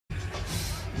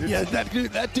Yeah,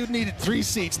 that dude needed 3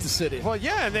 seats to sit in. Well,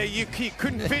 yeah, and he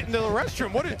couldn't fit into the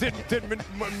restroom. What did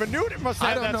Manute must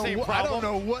have that same problem. I don't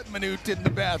know what Manute did in the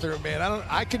bathroom, man.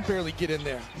 I can barely get in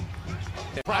there.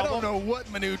 I don't know what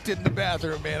Manute did in the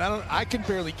bathroom, man. I can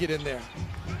barely get in there.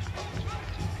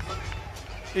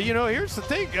 You know, here's the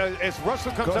thing. As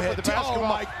Russell comes up with the basketball. Oh,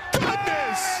 my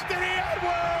goodness! Anthony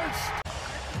Edwards!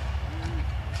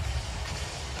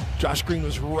 Josh Green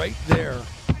was right there.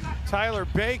 Tyler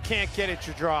Bay can't get it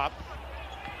to drop.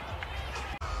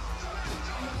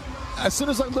 As soon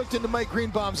as I looked into Mike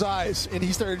Greenbaum's eyes and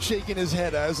he started shaking his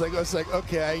head, I was like,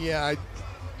 okay, yeah, I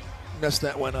messed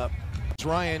that one up.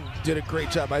 Ryan did a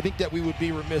great job. I think that we would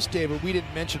be remiss, David, we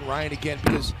didn't mention Ryan again,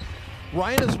 because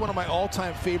Ryan is one of my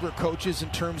all-time favorite coaches in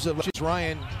terms of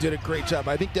Ryan did a great job.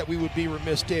 I think that we would be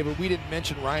remiss, David, we didn't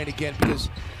mention Ryan again, because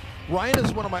Ryan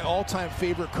is one of my all-time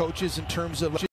favorite coaches in terms of